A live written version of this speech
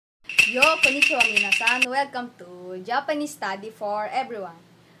Yo, konnichiwa minasan. Welcome to Japanese Study for Everyone.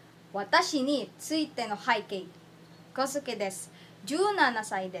 私についての背景。小助です。17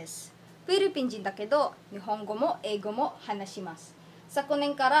歳です。フィリピン人だけど、日本語も英語も話します。昨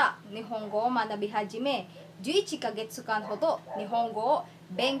年から日本語を学び始め、11ヶ月間ほど日本語を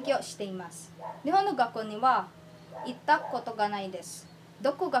勉強しています。日本の学校には行ったことがないです。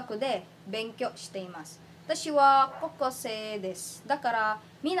独学で勉強しています。私は高校生です。だから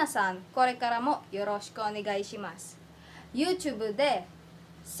皆さんこれからもよろしくお願いします。YouTube で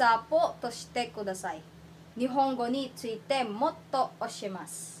サポートしてください。日本語についてもっと教えま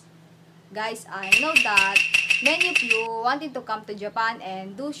す。Guys, I know that many of you wanted to come to Japan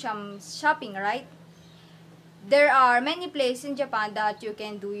and do some shopping, right? There are many places in Japan that you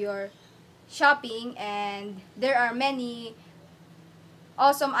can do your shopping and there are many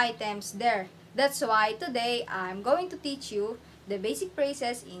awesome items there. That's why today I'm going to teach you the basic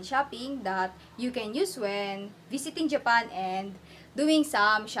phrases in shopping that you can use when visiting Japan and doing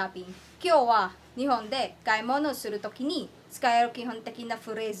some shopping. 今日は日本で買い物をするときに使える基本的な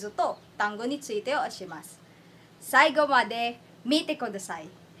フレーズと単語についてを教えます。最後まで見てください。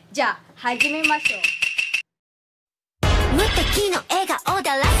じゃあ始めましょう。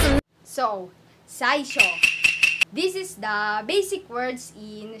So, 最初。This is the basic words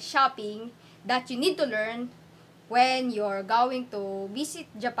in shopping that you need to learn when you're going to visit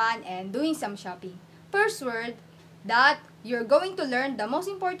Japan and doing some shopping. First word that you're going to learn, the most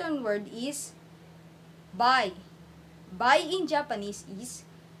important word is buy. Buy in Japanese is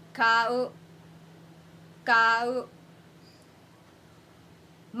kau. Kau.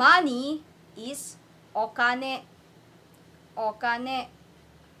 Money is okane. Okane.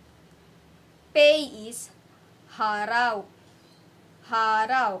 Pay is harau.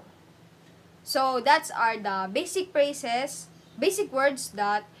 Harau. So that's are the basic phrases, basic words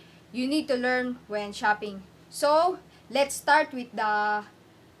that you need to learn when shopping. So let's start with the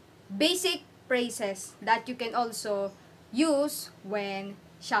basic phrases that you can also use when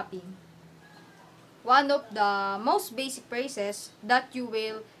shopping. One of the most basic phrases that you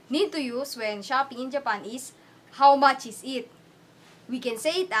will need to use when shopping in Japan is how much is it? We can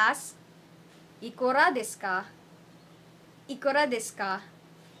say it as ikura desu ka? Ikura desu ka?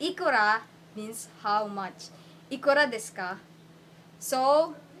 Ikura means how much. Ikura desu ka?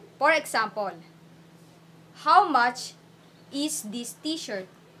 So, for example, how much is this t-shirt?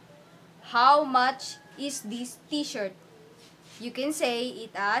 How much is this t-shirt? You can say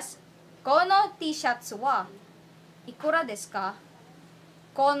it as kono t-shirts wa ikura desu ka?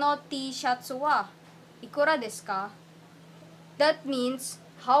 Kono t-shirts wa ikura desu ka? That means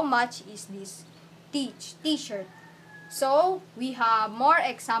how much is this t-shirt? So, we have more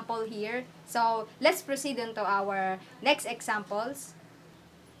example here. So, let's proceed into our next examples.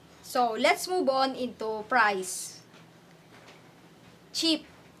 So, let's move on into price. Cheap.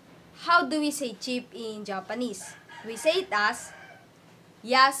 How do we say cheap in Japanese? We say it as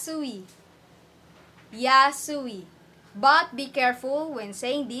yasui. Yasui. But be careful when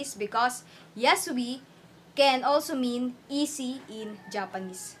saying this because yasui can also mean easy in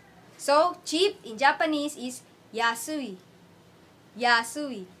Japanese. So, cheap in Japanese is yasui.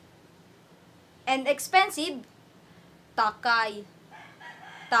 Yasui. And expensive, takai.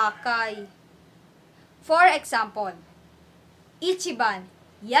 Takai. For example, ichiban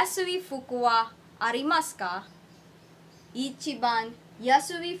yasui fuku wa arimasu ka? Ichiban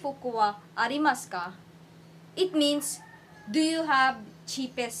yasui fuku wa arimasu ka? It means, do you have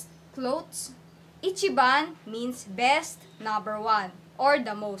cheapest clothes? Ichiban means best, number one, or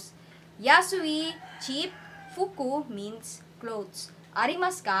the most. Yasui, cheap. Fuku means clothes.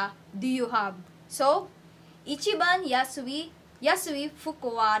 Arimasu ka? Do you have? So, ichiban yasui fuku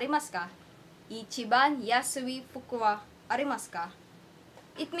wa arimasu ka? Ichiban yasui fuku wa arimasu ka?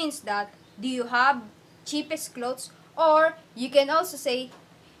 It means that, do you have cheapest clothes? Or, you can also say,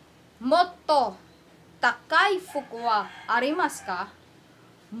 motto takai fuku wa arimasu ka?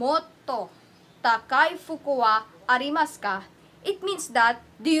 Motto takai fuku wa arimasu ka? It means that,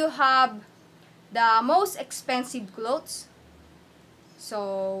 do you have the most expensive clothes?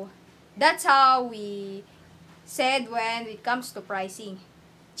 So, that's how we said when it comes to pricing.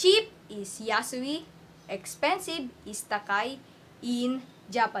 Cheap is yasui, expensive is takai in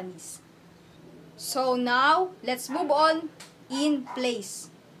Japanese. So now, let's move on in place.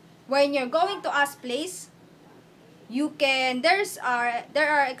 When you're going to ask place, you can, there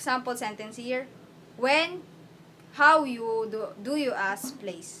are example sentence here when, how you do you ask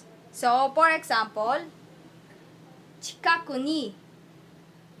place. So, for example, chikaku ni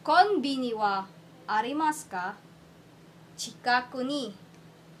konbini wa arimasu ka? Chikaku ni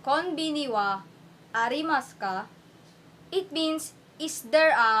konbini wa arimasu ka? It means, is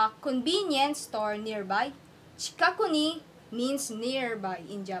there a convenience store nearby? Chikaku ni means nearby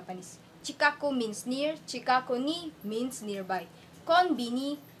in Japanese. Chikaku means near, chikaku ni means nearby.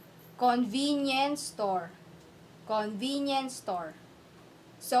 Konbini, convenience store. Convenience store.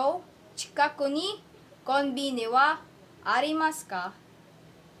 So, chikaku ni konbini wa arimasu ka?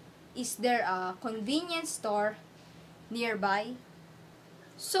 Is there a convenience store nearby?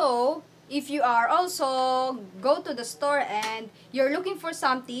 So, if you are also go to the store and you're looking for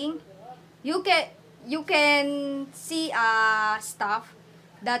something, you can see a staff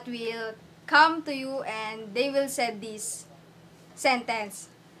that will come to you and they will say this sentence.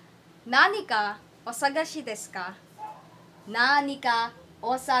 Nani ka osagashi desu ka? Nani ka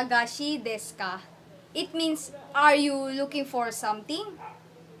osagashi desu ka? It means, are you looking for something?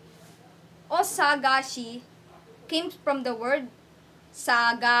 Osagashi came from the word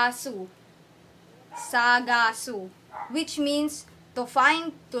sagasu. Sagasu, which means to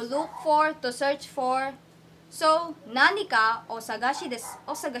find, to look for, to search for. So, nani ka osagashi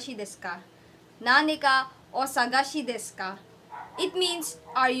desu ka? Nani ka osagashi desu ka? It means,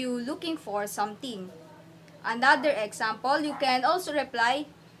 are you looking for something? Another example, you can also reply,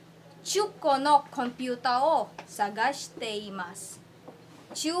 Chuko no computer o sagashite imasu.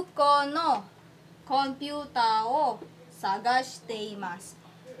 Chuko no computer o sagashite imasu.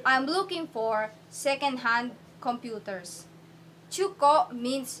 I'm looking for second-hand computers. Chuko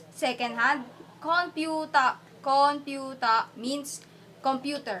means second-hand. Computer means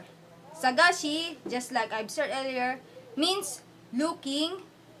computer. Sagashi, just like I've said earlier, means looking,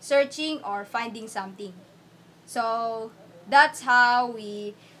 searching, or finding something. So, that's how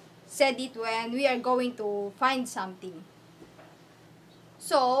we said it when we are going to find something.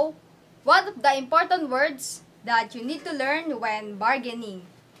 So, what are the important words that you need to learn when bargaining?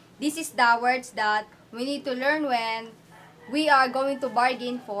 This is the words that we need to learn when we are going to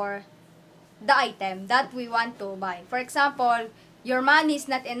bargain for the item that we want to buy. For example, your money is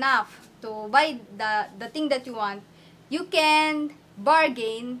not enough to buy the thing that you want. You can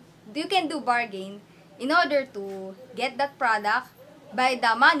bargain, you can do bargain in order to get that product by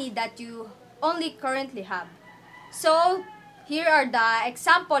the money that you only currently have. So, here are the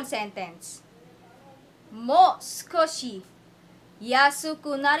example sentence. Mo sukoshi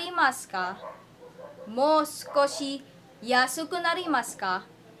yasuku narimasu ka? Mo sukoshi yasuku narimasu ka?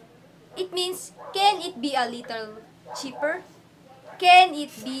 It means, can it be a little cheaper? Can it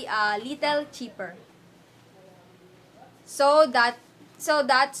be a little cheaper? So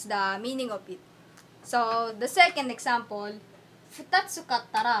that's the meaning of it. So the second example, futatsu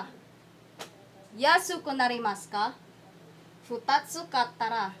kattara yasuku narimasu ka? Futatsu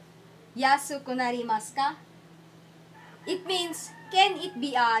kattara yasuku narimasu ka? It means, can it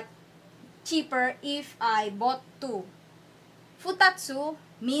be cheaper if I bought two? Futatsu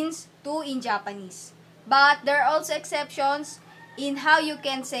means two in Japanese. But there are also exceptions in how you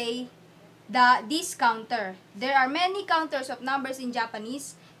can say this counter. There are many counters of numbers in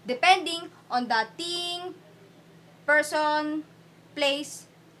Japanese depending on the thing, person, place,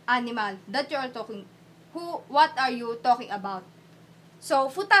 animal that you are talking. What are you talking about? So,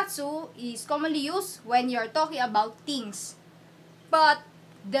 futatsu is commonly used when you are talking about things. But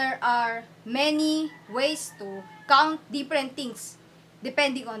there are many ways to count different things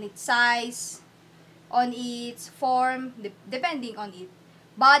depending on its size, on its form, depending on it.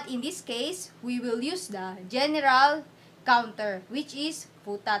 But in this case, we will use the general counter, which is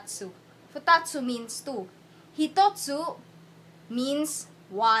futatsu. Futatsu means two. Hitotsu means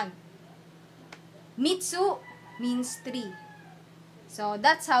one. Mitsu means three. So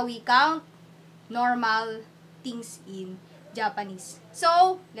that's how we count normal things in Japanese.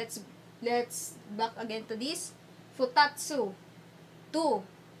 So let's back again to this. Futatsu, two.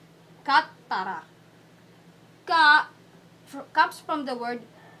 Kattara. Ka comes from the word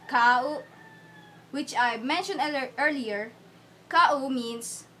kau, which I mentioned earlier. Kau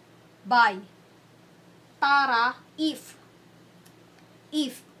means buy. Tara, if.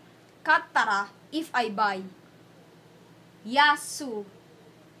 If. Kattara, if I buy. Yasu.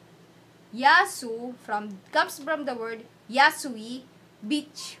 Yasu comes from the word yasui,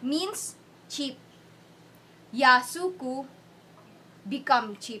 which means cheap. Yasuku,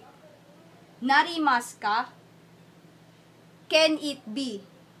 become cheap. Narimasu ka? Can it be?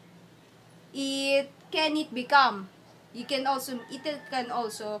 Can it become? It can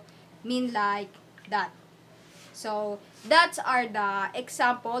also mean like that. So that are the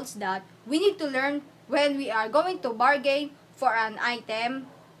examples that we need to learn when we are going to bargain for an item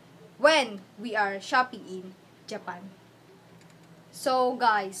when we are shopping in Japan. So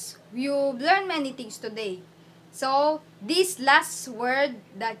guys, you've learned many things today. So this last word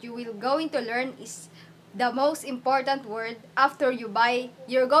that you will going to learn is the most important word after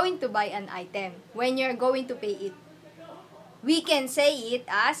you're going to buy an item, when you're going to pay it. We can say it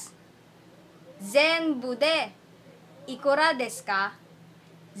as Zenbu de ikura desu ka?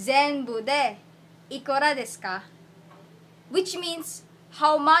 Zenbu de ikura desu ka? Which means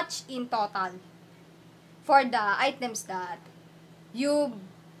how much in total for the items that you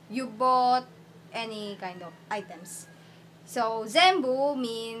bought, any kind of items. So zenbu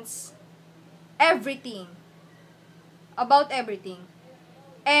means everything, about everything.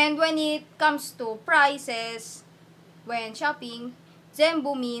 And when it comes to prices, when shopping,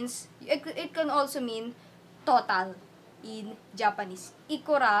 zenbu means, it can also mean total in Japanese.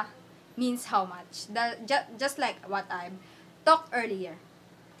 Ikura means how much. Just like what I talked earlier.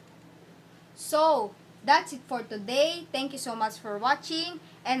 So, that's it for today. Thank you so much for watching.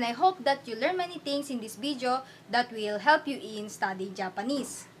 And I hope that you learn many things in this video that will help you in studying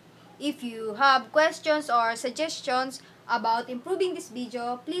Japanese. If you have questions or suggestions about improving this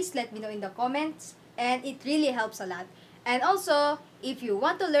video, please let me know in the comments. And it really helps a lot. And also, if you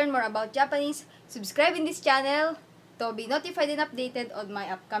want to learn more about Japanese, subscribe in this channel to be notified and updated on my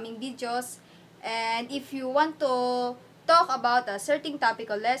upcoming videos. And if you want to talk about a certain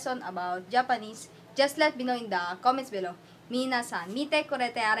topic or lesson about Japanese, just let me know in the comments below. Minasan, mite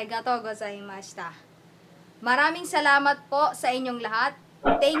kurete arigatou gozaimashita. Maraming salamat po sa inyong lahat.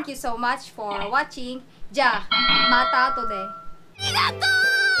 Thank you so much for watching. Ja, mata today. Arigatou!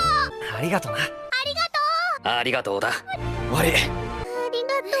 ありがとうな。ありがとうだ。悪い。あり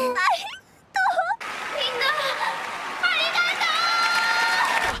がとう。みんな、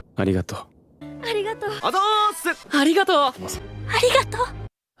ありがとう。ありがとう。あざーす。ありがとう。ありがとう。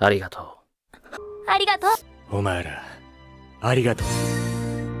ありがとう。ありがとう。お前ら、ありがとう。